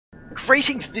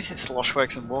Greetings, this is Slosh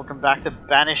and welcome back to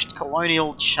Banished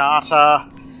Colonial Charter.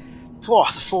 Oh,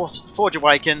 the Forge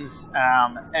Awakens,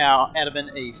 our Adam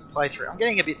and Eve playthrough. I'm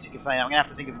getting a bit sick of saying that. I'm going to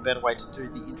have to think of a better way to do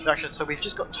the introduction. So we've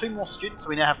just got 2 more students. So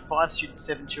we now have 5 students,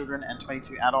 7 children and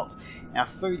 22 adults. Our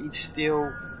food is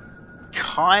still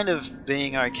kind of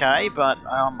being okay, but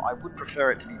I would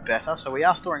prefer it to be better. So we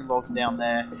are storing logs down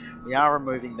there. We are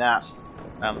removing that.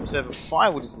 The reserve of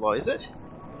firewood is low, is it?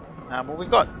 Well, we've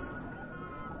got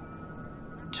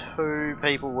 2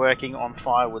 people working on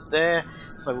firewood there,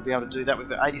 so we'll be able to do that. We've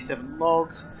got 87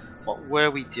 logs. What were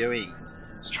we doing?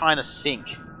 I was trying to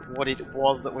think what it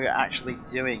was that we were actually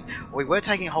doing. We were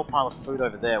taking a whole pile of food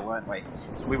over there, weren't we?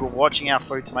 So we were watching our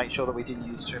food to make sure that we didn't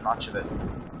use too much of it.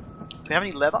 Do we have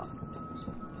any leather?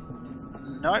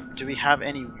 Nope. Do we have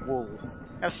any wool?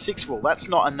 We have 6 wool. That's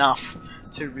not enough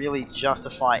to really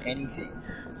justify anything.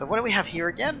 So what do we have here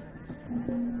again?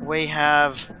 We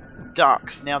have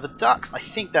ducks. Now the ducks, I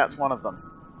think that's one of them.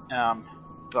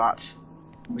 But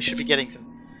we should be getting some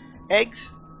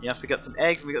eggs. Yes, we got some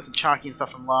eggs. We got some charky and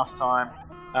stuff from last time.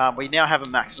 We now have a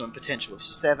maximum potential of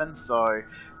 7, so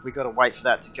we got to wait for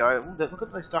that to go. Ooh, look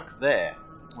at those ducks there.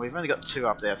 We've only got 2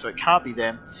 up there, so it can't be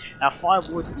them. Our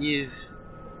firewood is...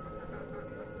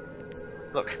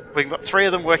 Look, we've got 3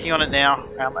 of them working on it now.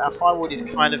 Our firewood is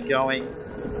kind of going,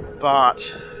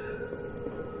 but...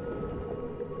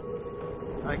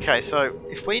 Okay, so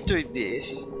if we do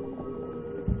this,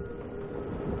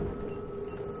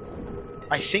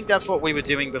 I think that's what we were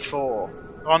doing before.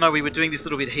 Oh no, we were doing this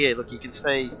little bit here. Look, you can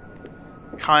see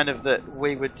kind of that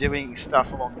we were doing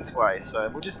stuff along this way. So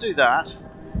we'll just do that.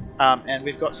 And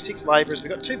we've got 6 labourers.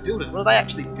 We've got 2 builders. What are they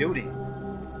actually building?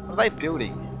 What are they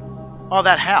building? Oh,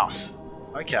 that house.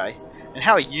 Okay. And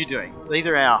how are you doing? This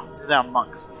is our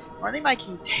monks. We're only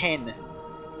making 10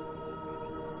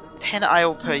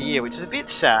 ale per year, which is a bit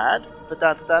sad, but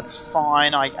that's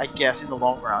fine, I guess, in the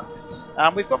long run.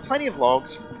 We've got plenty of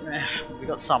logs. We've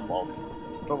got some logs,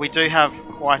 but we do have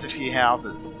quite a few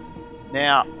houses.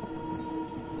 Now,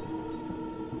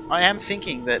 I am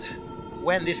thinking that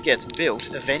when this gets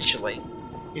built, eventually,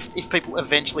 if people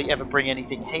eventually ever bring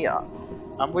anything here,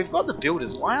 we've got the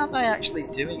builders. Why aren't they actually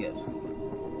doing it?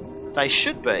 They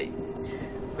should be.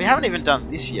 We haven't even done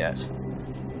this yet.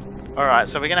 Alright,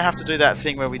 so we're going to have to do that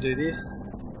thing where we do this.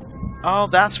 Oh,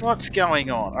 that's what's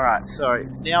going on. Alright, so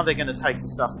now they're going to take the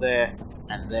stuff there,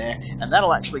 and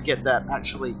that'll actually get that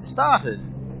actually started.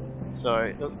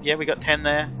 So, look, yeah, we got 10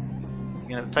 there. We're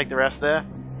going to take the rest there.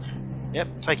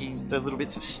 Yep, taking the little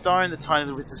bits of stone, the tiny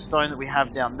little bits of stone that we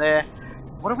have down there.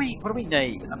 What do we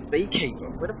need? A beekeeper.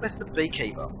 Where's the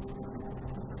beekeeper?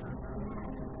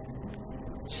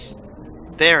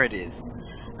 There it is.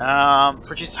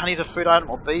 Produce honey as a food item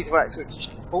or beeswax.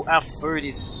 Oh, our food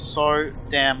is so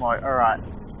damn low. Alright.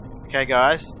 Okay,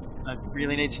 guys. I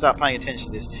really need to start paying attention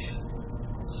to this.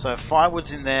 So,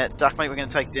 firewood's in there. Duck meat we're going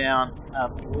to take down.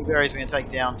 Blueberries we're going to take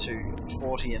down to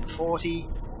 40 and 40.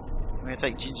 We're going to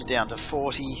take ginger down to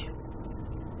 40.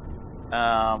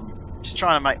 Just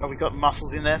trying to make... Oh, we've got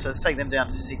mussels in there, so let's take them down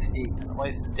to 60. And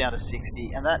oysters down to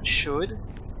 60. And that should...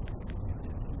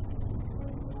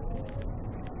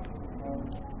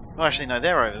 Oh, actually, no,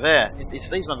 they're over there. It's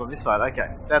these ones on this side.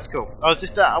 Okay, that's cool. I was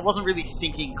just, I wasn't really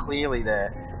thinking clearly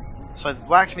there. So the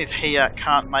blacksmith here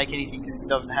can't make anything because he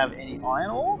doesn't have any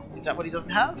iron ore? Is that what he doesn't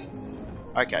have?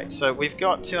 Okay, so we've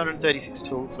got 236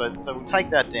 tools, so we'll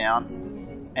take that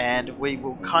down. And we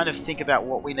will kind of think about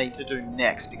what we need to do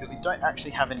next because we don't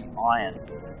actually have any iron.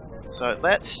 So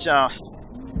let's just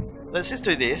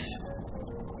do this.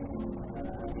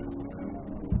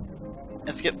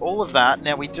 Let's get all of that.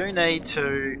 Now we do need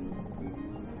to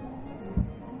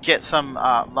get some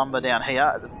lumber down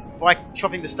here. By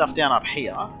chopping the stuff down up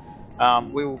here,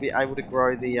 we will be able to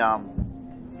grow the... I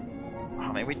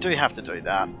mean, we do have to do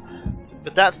that.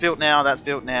 But that's built now, that's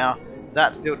built now,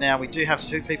 that's built now. We do have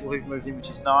 2 people who've moved in, which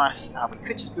is nice. We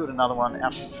could just build another one.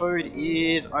 Our food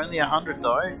is only 100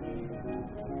 though.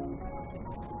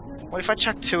 What if I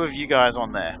chuck 2 of you guys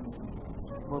on there?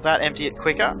 Will that empty it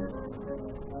quicker?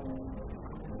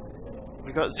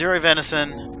 We've got 0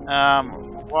 venison.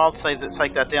 Wild says let's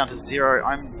take that down to 0.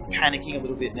 I'm panicking a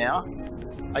little bit now.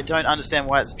 I don't understand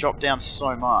why it's dropped down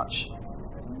so much.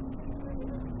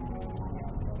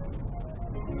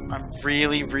 I'm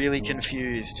really, really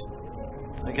confused.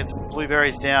 I get some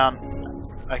blueberries down.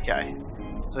 Okay.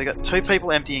 So we got 2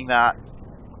 people emptying that.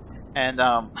 And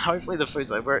hopefully the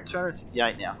food's over. We're at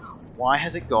 268 now. Why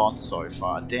has it gone so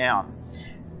far down?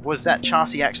 Was that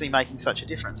chassis actually making such a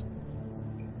difference?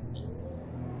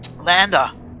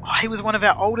 Lander! Oh, he was one of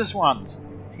our oldest ones.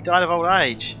 He died of old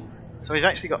age. So we've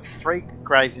actually got 3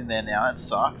 graves in there now. That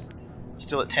sucks.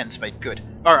 Still at 10 speed. Good.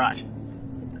 Alright.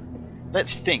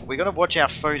 Let's think. We've got to watch our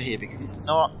food here because it's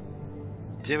not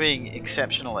doing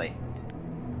exceptionally.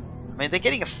 I mean, they're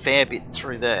getting a fair bit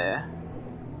through there.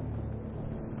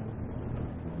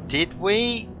 Did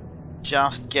we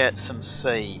just get some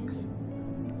seeds?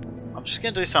 I'm just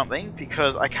going to do something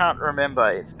because I can't remember.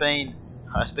 It's been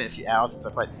a few hours since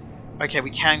I played. Okay,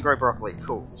 we can grow broccoli.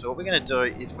 Cool. So what we're going to do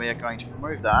is we are going to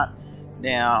remove that.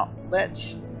 Now,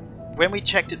 when we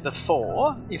checked it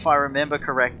before, if I remember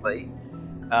correctly,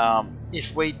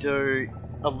 if we do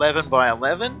 11 by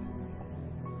 11,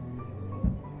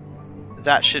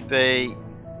 that should be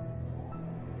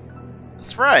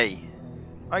 3.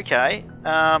 Okay,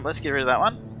 let's get rid of that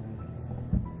one.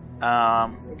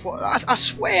 I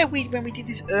swear when we did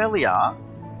this earlier,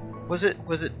 was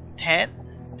it 10?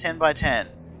 10 by 10.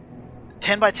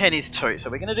 10 by 10 is 2, so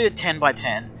we're going to do 10 by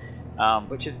 10,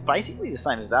 which is basically the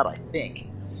same as that, I think.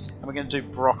 And we're going to do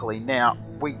broccoli. Now,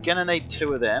 we're going to need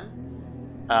 2 of them.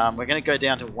 We're going to go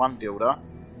down to 1 builder,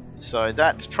 so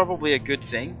that's probably a good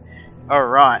thing.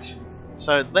 Alright,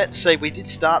 so let's see, we did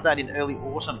start that in early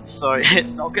autumn, so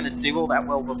it's not going to do all that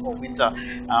well before winter.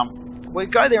 We'll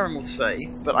go there and we'll see,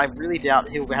 but I really doubt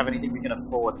he'll have anything we can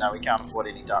afford. No, we can't afford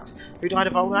any ducks. Who died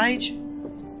of old age?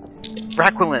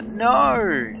 Braquilin,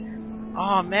 no!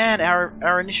 Oh man,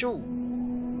 our initial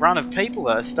run of people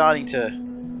are starting to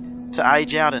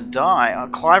age out and die.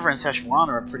 Cliver and Sashwana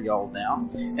are pretty old now.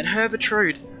 And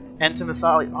Hervitrude and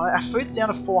Timothali. Our food's down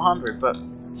to 400, but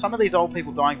some of these old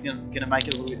people dying is going to make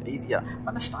it a little bit easier.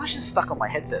 My moustache is stuck on my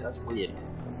headset, that's weird.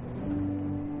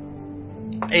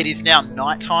 It is now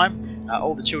night time.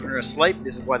 All the children are asleep.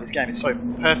 This is why this game is so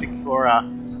perfect for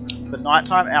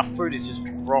nighttime. Our food is just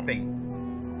dropping.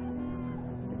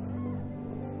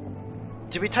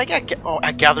 Did we take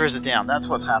our gatherers are down? That's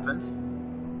what's happened.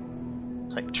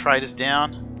 Take the traders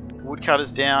down,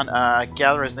 woodcutters down.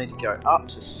 Gatherers need to go up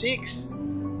to 6.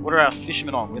 What are our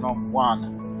fishermen on? We're on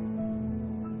 1.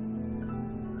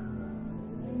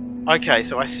 Okay,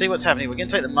 so I see what's happening. We're going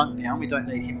to take the monk down. We don't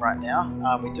need him right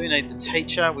now. We do need the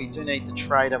teacher. We do need the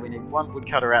trader. We need 1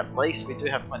 woodcutter at least. We do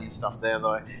have plenty of stuff there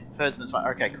though. Herdsman's fine.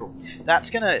 Okay, cool. That's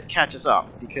going to catch us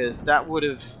up because that would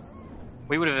have...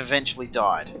 we would have eventually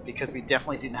died because we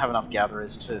definitely didn't have enough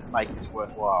gatherers to make this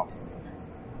worthwhile.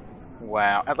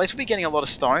 Wow. At least we'll be getting a lot of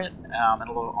stone and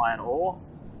a lot of iron ore.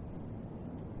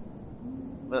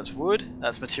 That's wood.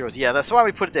 That's materials. Yeah, that's why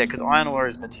we put it there because iron ore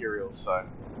is materials, so...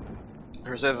 the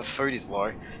reserve of food is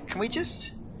low. Can we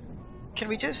just do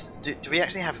we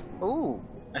actually have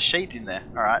a sheet in there?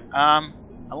 Alright. I'm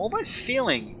almost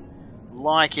feeling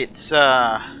like it's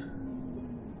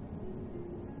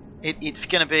it's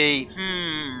gonna be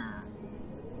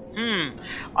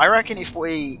I reckon if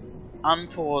we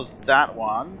unpause that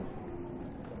one,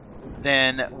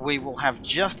 then we will have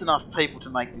just enough people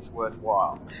to make this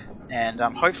worthwhile. And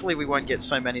hopefully we won't get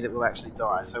so many that will actually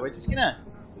die. So we're just gonna...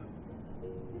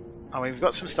 oh, we've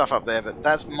got some stuff up there, but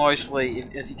that's mostly,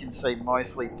 as you can see,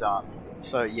 mostly done.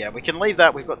 So yeah, we can leave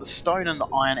that. We've got the stone and the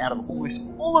iron out of almost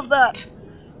all of that.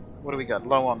 What do we got?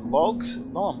 Low on logs?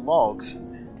 Low on logs?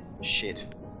 Shit.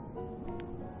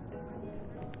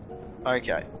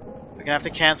 Okay. We're going to have to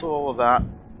cancel all of that.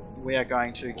 We are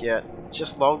going to get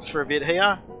just logs for a bit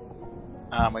here.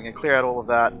 We're going to clear out all of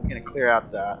that. We're going to clear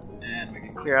out that. And we're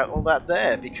going to clear out all that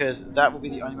there, because that will be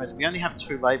the only way. We only have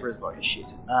 2 labourers though.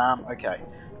 Shit. Okay.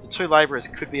 2 labourers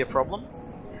could be a problem,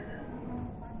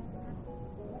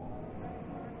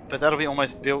 but that'll be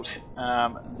almost built.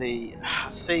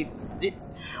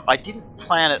 I didn't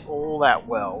plan it all that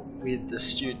well with the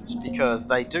students because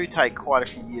they do take quite a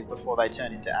few years before they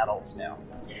turn into adults now.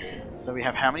 So we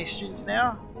have how many students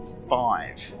now?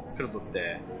 5. Could have looked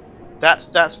there.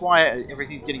 That's why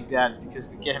everything's getting bad, is because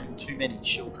we're having too many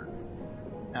children.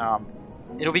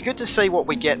 It'll be good to see what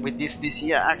we get with this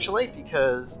year, actually,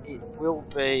 because it will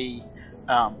be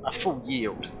a full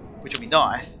yield, which will be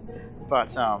nice,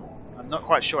 but I'm not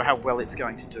quite sure how well it's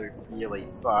going to do, really.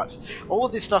 But all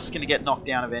of this stuff's going to get knocked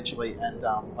down eventually, and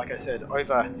like I said,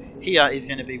 over here is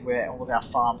going to be where all of our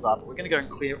farms are, but we're going to go and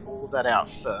clear all of that out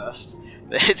first.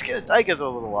 But it's going to take us a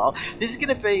little while. This is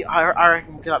going to be, I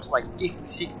reckon we'll get up to like 50,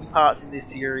 60 parts in this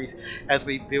series as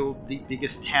we build the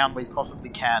biggest town we possibly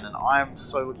can, and I'm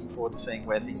so looking forward to seeing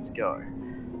where things go.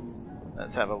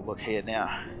 Let's have a look here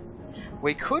now.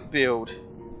 We could build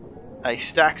a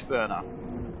stacks burner.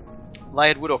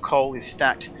 Layered wood or coal is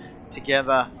stacked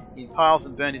together in piles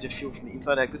and burned into fuel from the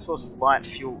inside out. Good source of light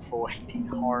fuel for heating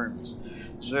homes.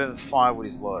 Reserve of firewood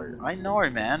is low. I know,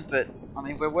 man, but I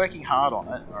mean, we're working hard on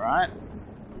it, alright?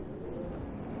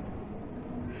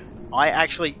 I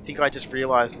actually think I just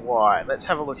realised why. Let's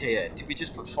have a look here. Did we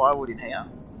just put firewood in here?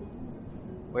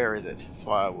 Where is it?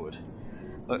 Firewood.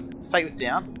 Look, let's take this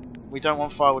down. We don't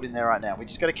want firewood in there right now. We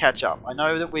just got to catch up. I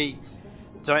know that we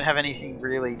don't have anything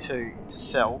really to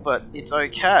sell, but it's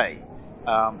okay.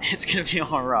 It's going to be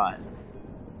alright.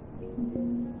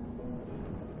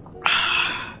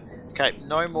 Okay,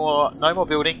 no more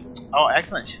building. Oh,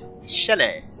 excellent.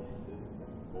 Chalet.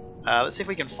 Let's see if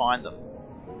we can find them.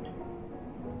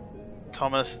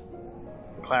 Thomas,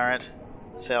 Clarence,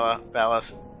 Seller,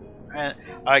 Ballas. And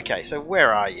okay, so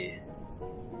where are you?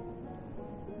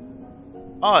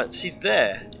 Oh, she's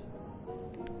there.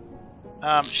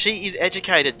 She is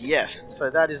educated, yes. So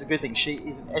that is a good thing. She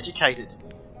is an educated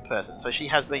person, so she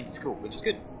has been to school, which is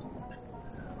good.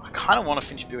 I kind of want to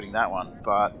finish building that one,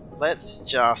 but let's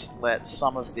just let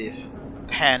some of this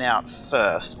pan out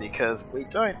first, because we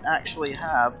don't actually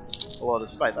have a lot of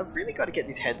space. I've really got to get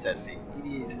this headset fixed.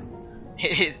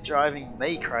 It is driving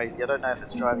me crazy. I don't know if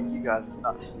it's driving you guys. It's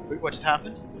not. What just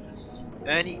happened?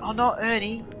 Ernie? Oh, not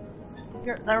Ernie.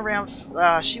 They're around.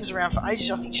 She was around for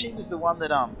ages. I think she was the one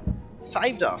that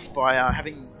saved us by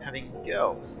having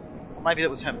girls, or maybe that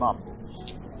was her mum.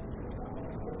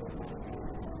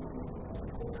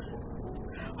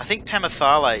 I think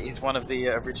Tamathale is one of the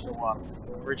original ones.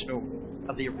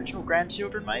 The original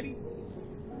grandchildren, maybe?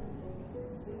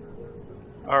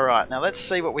 Alright, now let's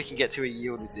see what we can get to a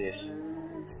yield with this.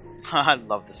 I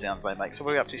love the sounds they make. So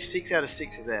we're up to 6 out of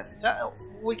 6 of them. Is that all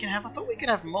we can have? I thought we could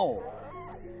have more.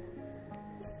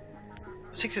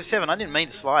 6 of 7, I didn't mean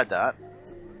to slide that.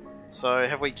 So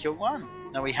have we killed one?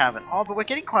 No, we haven't. Oh, but we're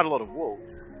getting quite a lot of wool.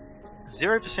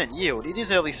 0% yield. It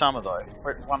is early summer though.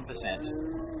 We're at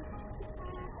 1%.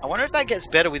 I wonder if that gets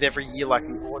better with every year like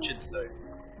the orchards do.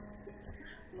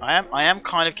 I am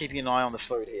kind of keeping an eye on the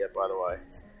food here, by the way.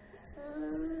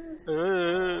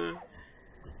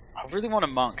 I really want a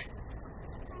monk.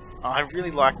 I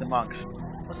really like the monks.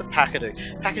 What's a packer do?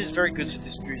 Packer is very good for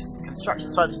distributing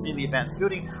construction sites for newly advanced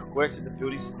building, works with the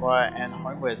building supplier and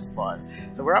homeware suppliers.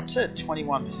 So we're up to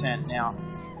 21% now.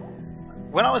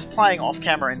 When I was playing off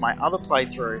camera in my other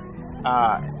playthrough,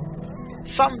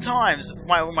 sometimes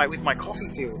with my coffee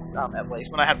fields, at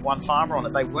least, when I had one farmer on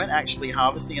it, they weren't actually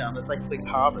harvesting it unless they clicked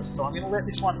harvest. So I'm going to let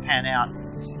this one pan out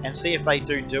and see if they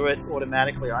do it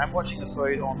automatically. I'm watching the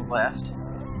food on the left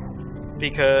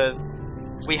because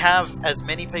we have as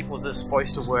many people as are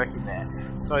supposed to work in there.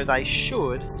 So they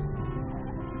should,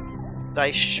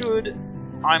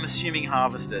 I'm assuming,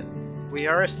 harvest it. We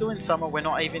are still in summer, we're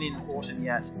not even in autumn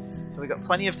yet. So we've got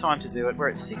plenty of time to do it. We're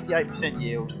at 68%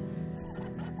 yield.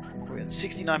 We're at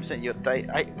 69% yield.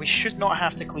 We should not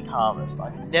have to click harvest.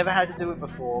 I've never had to do it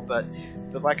before, but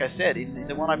like I said, in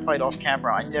the one I played off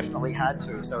camera, I definitely had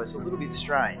to, so it's a little bit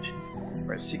strange.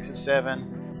 We're at 6 of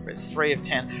 7. We're at 3 of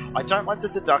 10. I don't like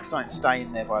that the ducks don't stay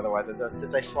in there, by the way,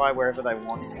 that they fly wherever they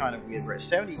want. It's kind of weird. We're at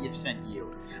 70%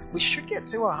 yield. We should get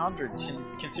to 100,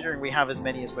 considering we have as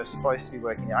many as we're supposed to be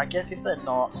working there. I guess if they're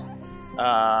not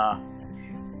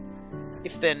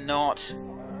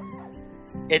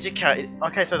educated.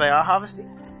 Okay, so they are harvesting.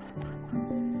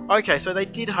 Okay, so they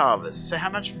did harvest. So how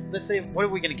much? Let's see. What are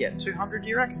we going to get? 200, do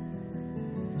you reckon?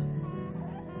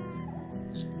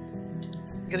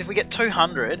 Because if we get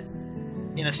 200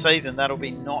 in a season, that'll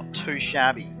be not too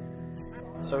shabby.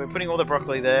 So we're putting all the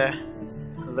broccoli there.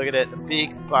 Look at it, a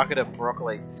big bucket of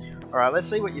broccoli. Alright, let's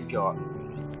see what you've got.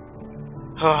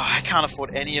 Oh, I can't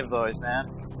afford any of those, man.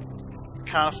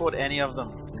 Can't afford any of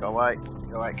them. Go away.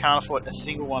 Go away. Can't afford a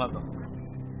single one of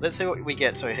them. Let's see what we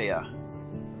get to here.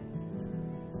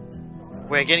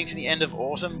 We're getting to the end of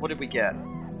autumn. What did we get?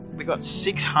 We got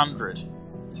 600.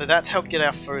 So that's helped get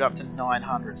our food up to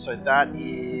 900. So that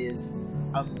is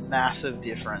a massive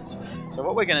difference. So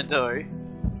what we're going to do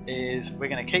is we're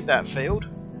going to keep that field,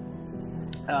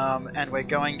 and we're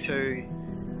going to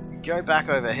go back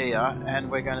over here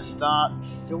and we're going to start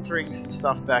filtering some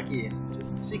stuff back in.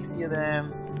 Just 60 of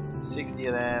them, 60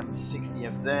 of them, 60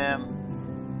 of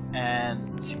them,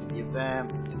 and 60 of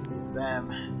them, 60 of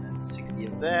them, and 60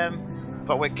 of them.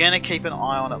 But we're going to keep an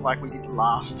eye on it like we did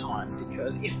last time,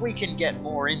 because if we can get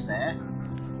more in there,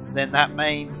 then that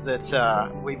means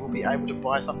that we will be able to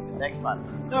buy something the next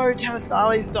time. No,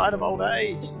 Tamathale's died of old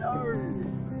age. No.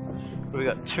 We've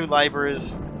got 2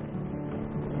 labourers,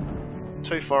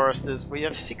 2 foresters. We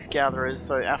have 6 gatherers.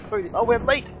 So our food. Oh, we're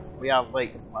late. We are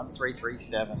late.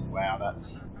 1337. Wow,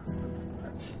 that's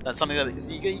something that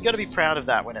you got to be proud of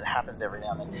that when it happens every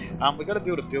now and then. We've got to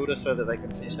build a builder so that they can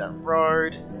finish that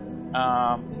road.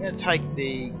 I'm going to take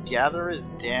the gatherers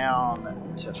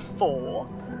down to 4.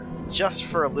 Just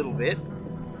for a little bit,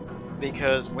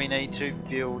 because we need to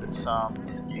build some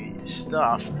new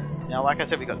stuff. Now, like I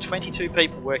said, we've got 22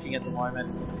 people working at the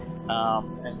moment.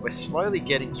 And we're slowly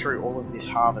getting through all of this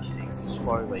harvesting,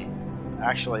 slowly.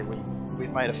 Actually,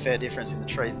 we've made a fair difference in the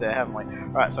trees there, haven't we?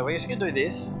 Alright, so we're just going to do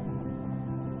this.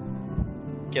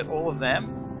 Get all of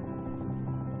them.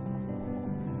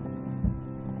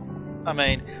 I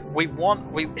mean,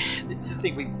 this is the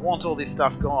thing, we want all this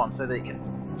stuff gone so that you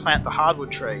can plant the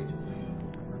hardwood trees.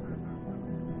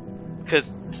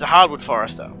 Because it's a hardwood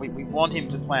forester. We want him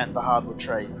to plant the hardwood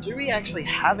trees. Do we actually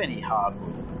have any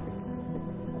hardwood?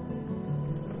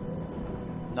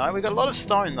 No, we've got a lot of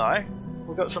stone though.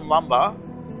 We've got some lumber.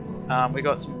 We've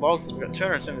got some logs. We've got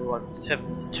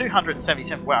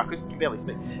 277. Wow, I can barely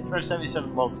speak.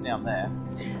 277 logs down there.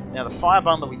 Now the fire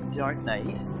bundle we don't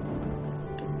need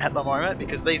at the moment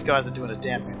because these guys are doing a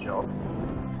damn good job.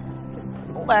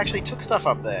 Oh, they actually took stuff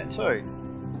up there too.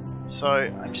 So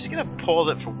I'm just going to pause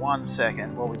it for 1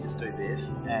 second while we just do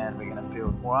this, and we're going to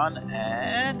build one.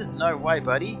 And no way,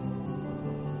 buddy.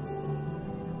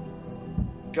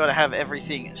 Got to have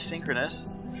everything synchronous.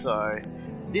 So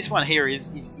this one here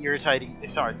is irritating.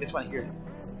 Sorry, this one here is.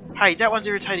 Hey, that one's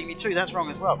irritating me too. That's wrong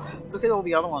as well. Look at all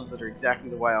the other ones that are exactly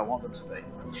the way I want them to be.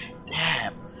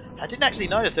 Damn. I didn't actually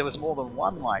notice there was more than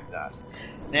one like that.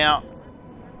 Now,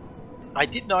 I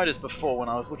did notice before when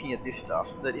I was looking at this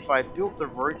stuff that if I built the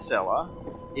root cellar,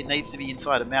 it needs to be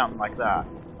inside a mountain like that.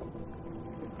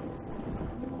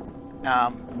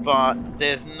 But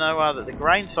there's no other. The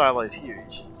grain silo is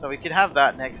huge, so we could have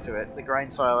that next to it. The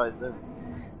grain silo.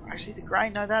 Actually, the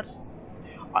grain. No, that's.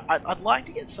 I'd like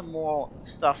to get some more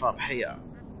stuff up here.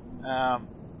 I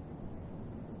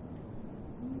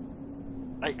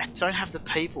don't have the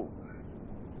people.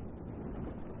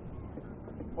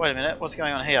 Wait a minute, what's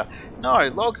going on here? No,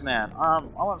 logs, man. I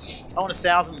want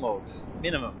 1,000 logs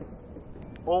minimum.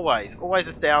 Always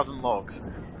 1,000 logs.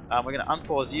 We're going to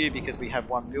unpause you because we have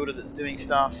one builder that's doing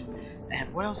stuff.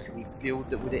 And what else could we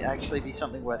build that would actually be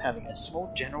something worth having? A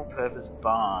small general purpose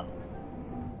barn.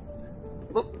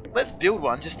 Look, let's build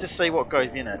one just to see what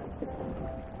goes in it.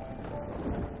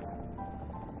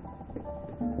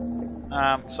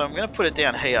 So I'm going to put it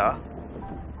down here.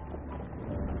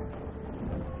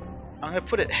 I'm going to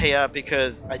put it here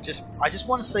because I just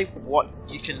want to see what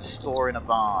you can store in a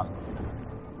barn.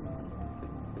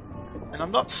 And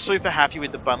I'm not super happy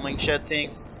with the bundling shed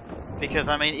thing because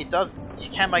I mean you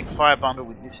can make a fire bundle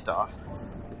with this stuff,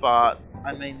 but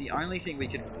I mean the only thing we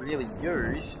could really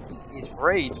use is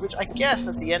reeds, which I guess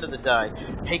at the end of the day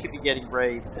he could be getting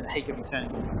reeds and he could be turning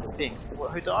them into things.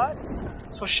 Who died?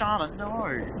 Soshana,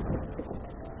 no.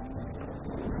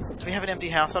 Do we have an empty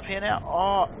house up here now?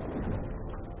 Oh.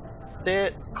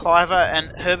 There, Cliver and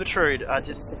Herbitrude are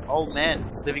just old men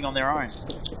living on their own.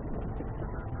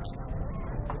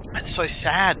 It's so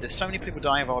sad. There's so many people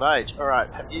dying of old age.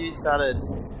 Alright, have you started...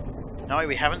 No,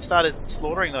 we haven't started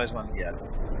slaughtering those ones yet.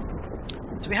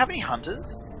 Do we have any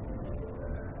hunters?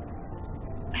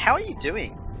 How are you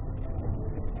doing?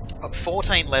 Got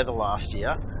 14 leather last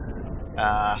year.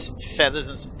 Some feathers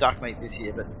and some duck meat this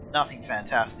year, but nothing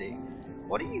fantastic.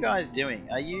 What are you guys doing?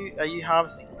 Are you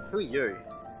harvesting? Who are you?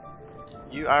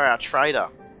 You are our trader.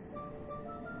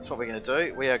 That's what we're going to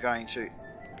do. We are going to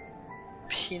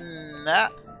pin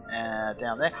that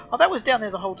down there. Oh, that was down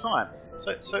there the whole time.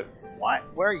 So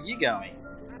where are you going?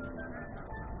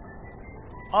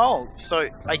 Oh, so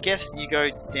I guess you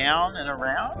go down and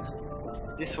around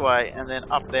this way and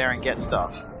then up there and get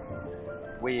stuff.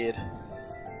 Weird.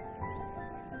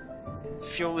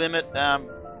 Fuel limit.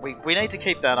 We need to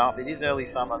keep that up. It is early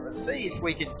summer. Let's see if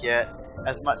we can get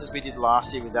as much as we did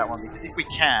last year with that one, because if we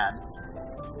can,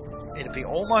 it'd be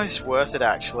almost worth it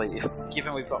actually,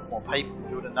 given we've got more people to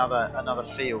build another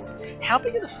field. How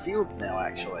big are the fields now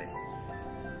actually?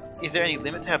 Is there any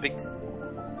limit to how big?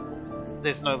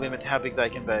 There's no limit to how big they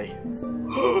can be.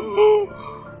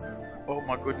 Oh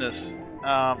my goodness.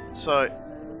 So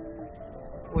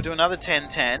we'll do another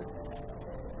 10-10.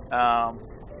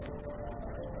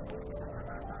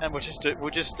 And we'll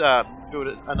just build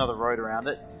another road around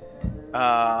it.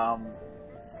 I'm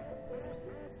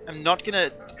not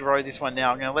gonna grow this one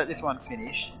now. I'm gonna let this one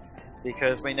finish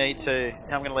because we need to.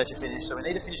 I'm gonna let you finish. So we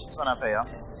need to finish this one up here,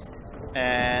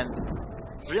 and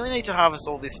really need to harvest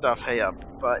all this stuff here.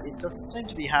 But it doesn't seem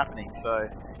to be happening. So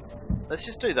let's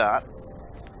just do that,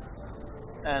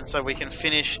 and so we can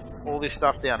finish all this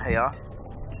stuff down here,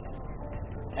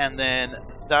 and then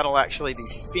that'll actually be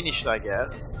finished, I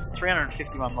guess.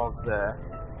 351 logs there.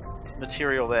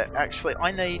 Material there. Actually,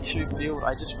 I need to build,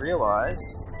 I just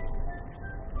realized,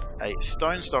 a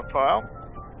stone stockpile.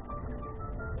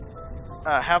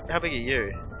 How big are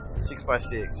you? 6 by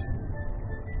 6.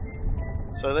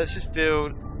 So let's just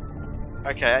build...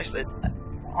 Okay, actually...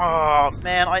 Oh,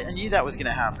 man, I knew that was going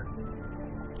to happen.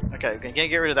 Okay, we're going to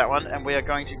get rid of that one, and we are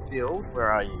going to build.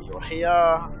 Where are you? You're here.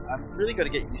 I'm really got to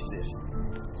get used to this.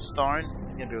 Stone.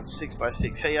 We're going to build 6 by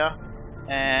 6 here,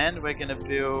 and we're going to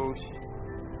build.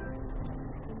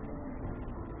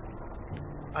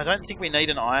 I don't think we need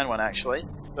an iron one actually,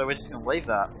 so we're just going to leave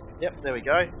that. Yep, there we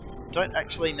go. Don't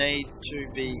actually need to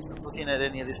be looking at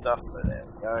any of this stuff, so there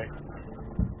we go.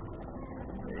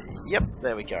 Yep,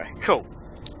 there we go. Cool.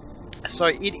 So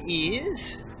it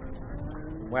is.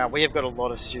 Wow, we have got a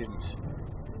lot of students.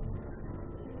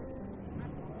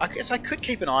 I guess I could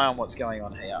keep an eye on what's going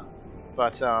on here,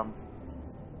 but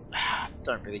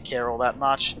don't really care all that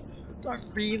much. Don't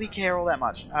really care all that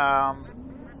much.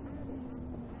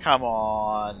 Come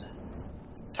on,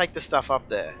 take the stuff up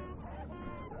there.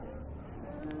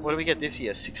 What do we get this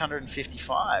year?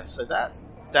 655. So that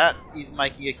is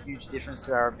making a huge difference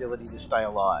to our ability to stay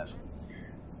alive.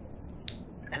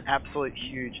 An absolute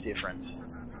huge difference.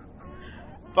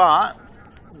 But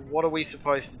what are we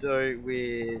supposed to do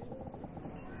with?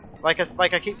 Like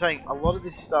I keep saying, a lot of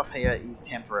this stuff here is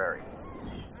temporary.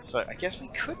 So I guess we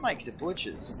could make the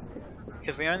butchers,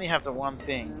 because we only have the one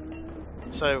thing.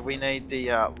 So we need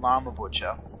the llama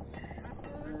butcher.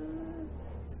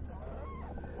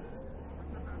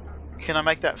 Can I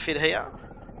make that fit here?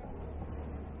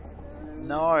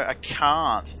 No, I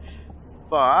can't.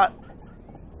 But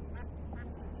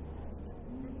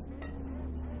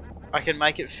I can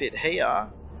make it fit here.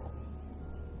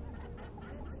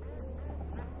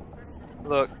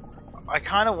 Look, I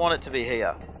kind of want it to be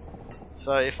here.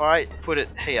 So if I put it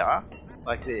here,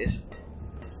 like this,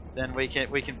 then we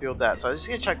can build that. So I'm just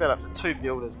going to chuck that up to 2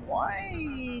 builders.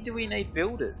 Why do we need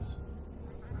builders?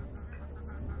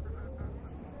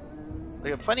 We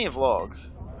got plenty of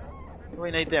logs. What do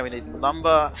we need there? We need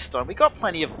lumber, stone. We got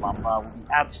plenty of lumber. We'll be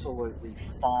absolutely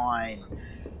fine.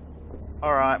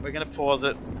 Alright, we're going to pause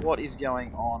it. What is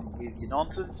going on with your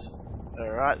nonsense?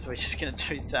 Alright, so we're just going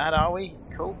to do that, are we?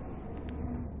 Cool.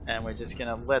 And we're just going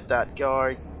to let that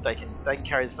go. They can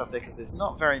carry the stuff there because there's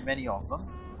not very many of them.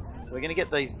 So we're going to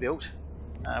get these built.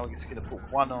 We're just going to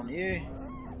put 1 on you.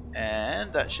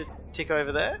 And that should tick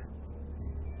over there.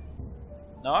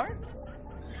 No?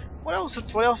 What else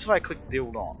have I clicked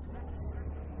build on?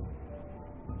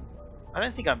 I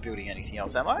don't think I'm building anything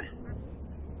else, am I?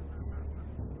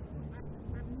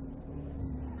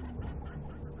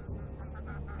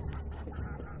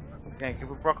 Okay, can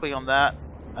we put broccoli on that?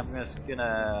 I'm just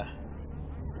gonna...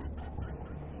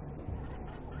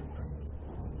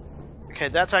 Okay,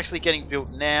 that's actually getting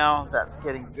built now. That's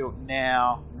getting built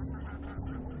now.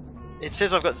 It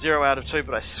says I've got 0 out of 2,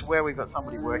 but I swear we've got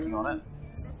somebody working on it.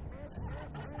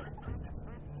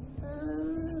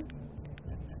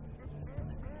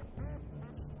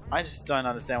 I just don't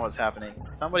understand what's happening.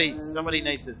 Somebody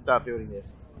needs to start building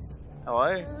this.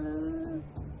 Hello?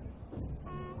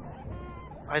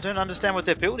 I don't understand what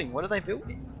they're building. What are they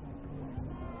building?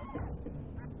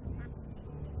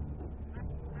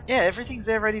 Yeah, everything's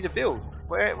there ready to build.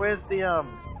 Where's the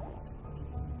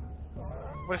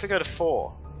What if we go to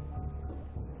 4?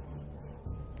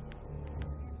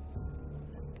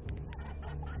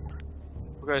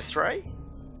 We'll go to 3,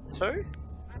 2,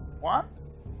 1.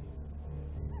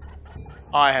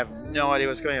 I have no idea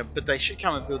what's going on, but they should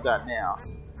come and build that now.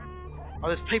 Oh,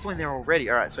 there's people in there already.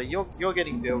 Alright, so you're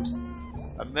getting built.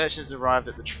 A merchant has arrived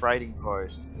at the trading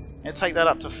post. And take that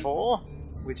up to 4,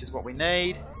 which is what we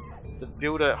need. The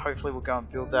builder hopefully will go and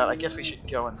build that. I guess we should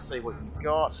go and see what you've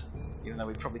got, even though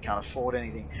we probably can't afford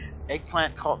anything.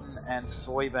 Eggplant, cotton, and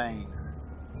soybean.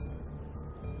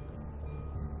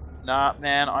 Nah,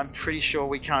 man, I'm pretty sure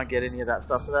we can't get any of that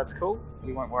stuff, so that's cool.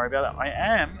 We won't worry about that. I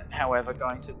am, however,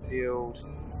 going to build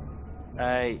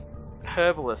a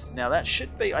herbalist. Now that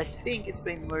should be, I think it's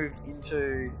been moved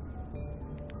into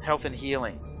health and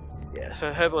healing. Yeah,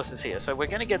 so herbalist is here. So we're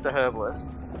going to get the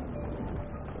herbalist.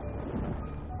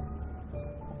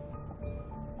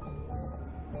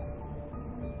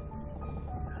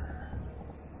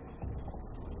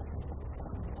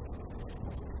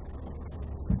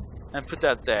 And put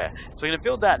that there. So we're going to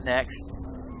build that next.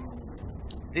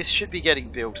 This should be getting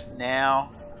built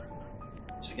now.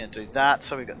 Just going to do that.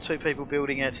 So we've got 2 people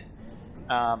building it.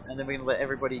 And then we're going to let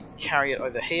everybody carry it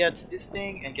over here to this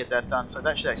thing and get that done. So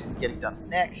that should actually be getting done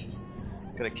next.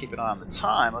 Got to keep an eye on the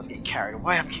time. I was getting carried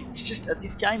away. It's just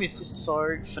this game is just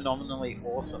so phenomenally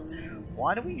awesome.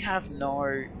 Why do we have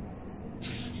no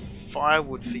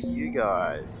firewood for you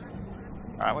guys?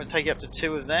 Alright, I'm going to take you up to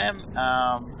 2 of them.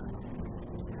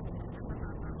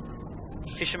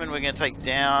 Fishermen we're going to take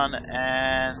down,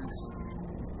 and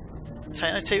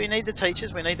we need the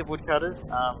teachers, we need the woodcutters,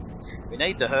 we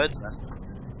need the herdsmen,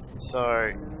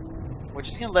 so we're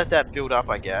just going to let that build up,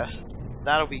 I guess.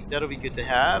 that'll be good to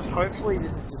have. Hopefully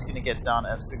this is just going to get done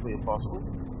as quickly as possible.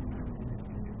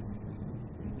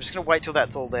 I'm just going to wait till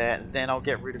that's all there, then I'll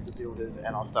get rid of the builders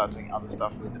and I'll start doing other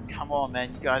stuff with them. Come on,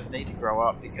 man, you guys need to grow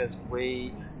up because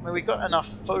we got enough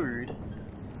food.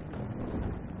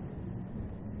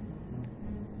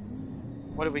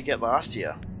 What did we get last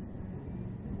year?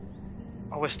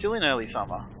 Oh, we're still in early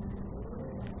summer.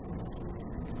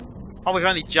 Oh, we've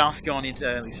only just gone into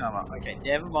early summer. Okay,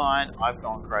 never mind. I've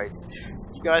gone crazy.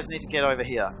 You guys need to get over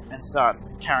here and start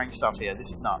carrying stuff here.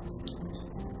 This is nuts.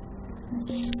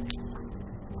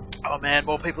 Oh man,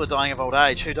 more people are dying of old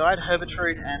age. Who died?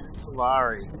 Herbitrude and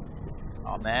Talari.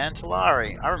 Oh man,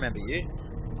 Talari. I remember you.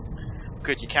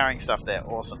 Good, you're carrying stuff there.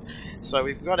 Awesome. So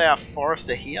we've got our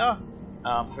forester here,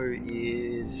 who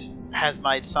has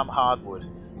made some hardwood.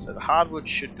 So the hardwood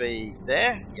should be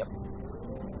there. Yep.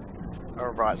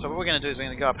 Alright, so what we're going to do is we're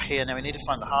going to go up here. Now we need to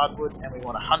find the hardwood, and we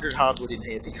want 100 hardwood in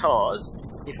here because,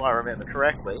 if I remember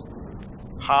correctly,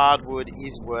 hardwood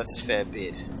is worth a fair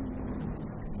bit.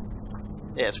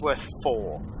 Yeah, it's worth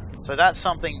 4. So that's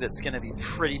something that's going to be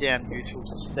pretty damn useful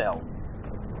to sell.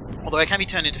 Although it can be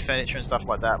turned into furniture and stuff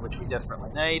like that, which we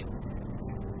desperately need.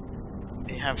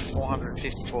 We have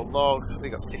 454 logs,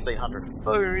 we've got 1500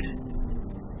 food.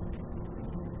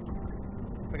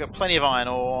 We've got plenty of iron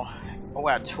ore. Oh,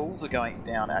 our tools are going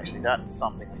down actually, that's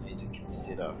something we need to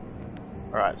consider.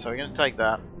 Alright, so we're going to take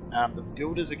that. The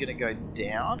builders are going to go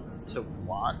down to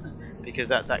 1 because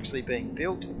that's actually being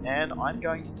built, and I'm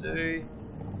going to do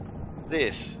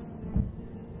this.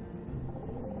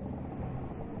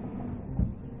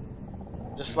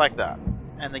 Just like that.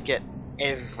 And they get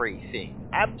everything.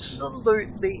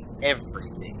 Absolutely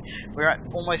everything. We're at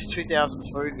almost 2,000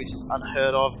 food, which is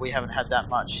unheard of. We haven't had that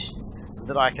much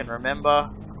that I can remember.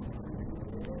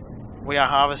 We are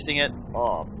harvesting it.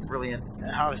 Oh, brilliant.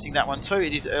 And harvesting that one too.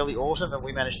 It is early autumn and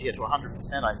we managed to get to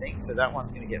 100%, I think. So that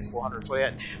one's going to get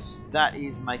 428. That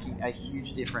is making a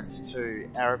huge difference to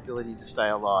our ability to stay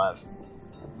alive.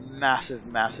 Massive,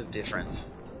 massive difference.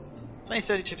 It's only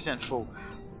 32% full.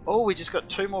 Oh, we just got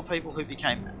 2 more people who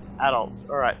became adults.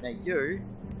 Alright, now you,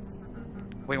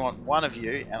 we want 1 of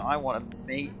you, and I want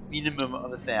a minimum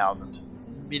of 1,000.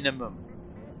 Minimum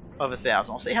of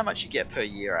 1,000. I'll see how much you get per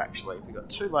year actually. We've got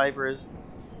 2 labourers,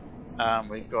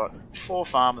 we've got 4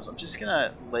 farmers. I'm just going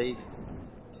to leave,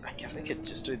 I guess we could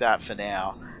just do that for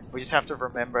now. We just have to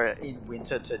remember in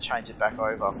winter to change it back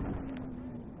over.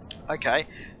 Okay,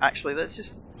 actually let's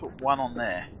just put 1 on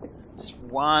there. Just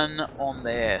 1 on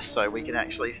there so we can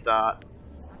actually start.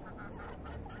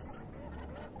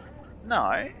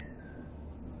 No,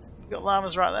 we've got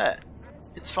llamas right there.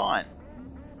 It's fine.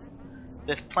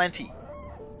 There's plenty.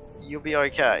 You'll be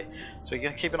okay. So we're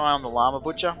going to keep an eye on the llama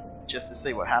butcher just to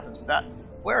see what happens with that.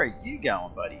 Where are you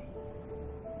going, buddy?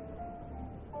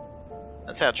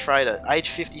 That's our trader. Age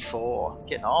 54.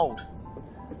 Getting old.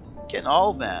 Getting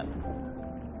old, man.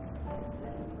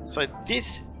 So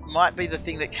this might be the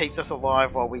thing that keeps us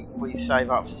alive while we save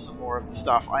up for some more of the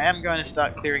stuff. I am going to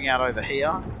start clearing out over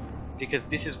here because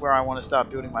this is where I want to start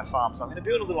building my farm. So I'm going to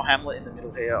build a little hamlet in the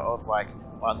middle here of like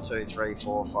 1, 2, 3,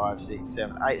 4, 5, 6,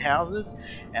 7, 8 houses,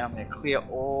 and I'm going to clear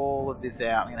all of this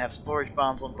out. I'm going to have storage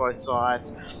barns on both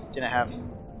sides. I'm going to have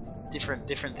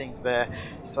different things there.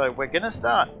 So we're going to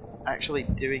start actually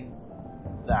doing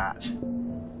that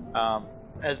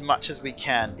as much as we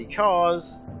can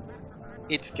because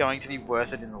it's going to be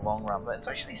worth it in the long run. Let's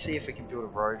actually see if we can build a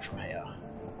road from here.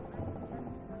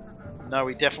 No,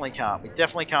 we definitely can't. We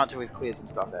definitely can't until we've cleared some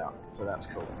stuff out. So that's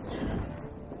cool.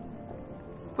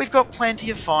 We've got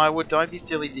plenty of firewood. Don't be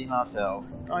silly, D. Marcel.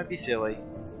 Don't be silly.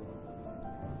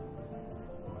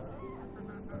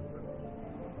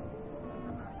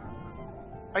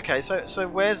 Okay, so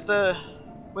where's the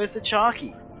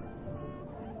Charky?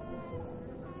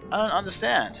 I don't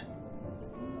understand.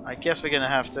 I guess we're gonna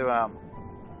have to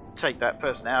take that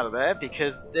person out of there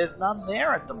because there's none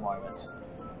there at the moment.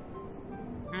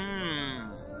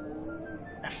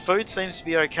 Food seems to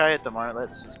be okay at the moment.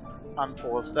 Let's just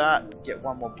unpause that. Get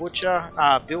 1 more butcher,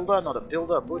 builder, not a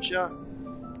builder, a butcher,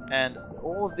 and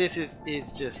all of this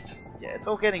is just, yeah, it's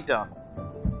all getting done.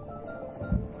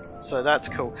 So that's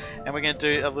cool, and we're going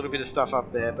to do a little bit of stuff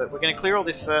up there, but we're going to clear all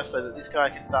this first so that this guy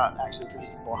can start actually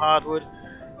producing more hardwood,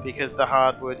 because the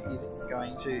hardwood is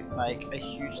going to make a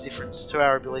huge difference to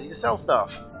our ability to sell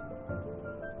stuff.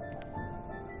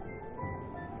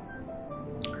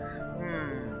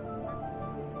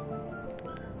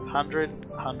 100,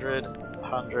 100,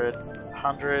 100,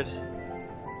 100,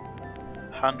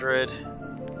 100,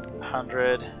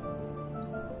 100,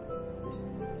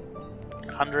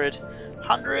 100,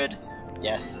 100,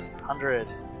 yes, 100.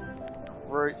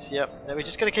 roots, yep. We're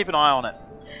just going to keep an eye on it.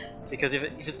 Because if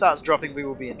it starts dropping, we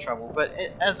will be in trouble. But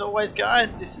as always,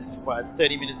 guys, this is, well, it's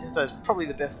 30 minutes in, so it's probably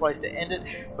the best place to end it.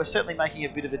 We're certainly making a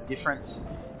bit of a difference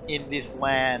in this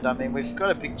land. I mean, we've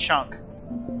got a big chunk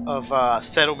of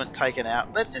settlement taken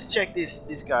out. Let's just check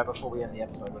this guy before we end the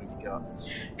episode. What have we got?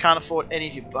 Can't afford any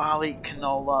of your barley,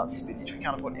 canola, spinach. We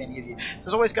can't afford any of you. So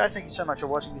as always, guys, thank you so much for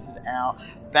watching. This is our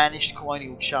Banished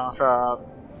Colonial Charter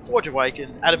Forge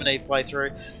Awakens Adam and Eve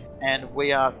playthrough, and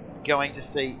we are going to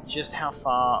see just how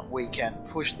far we can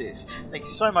push this. Thank you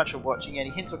so much for watching. Any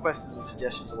hints or questions or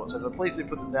suggestions or whatever, please do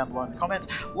put them down below in the comments.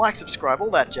 Like, subscribe, all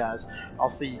that jazz.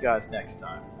 I'll see you guys next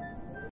time.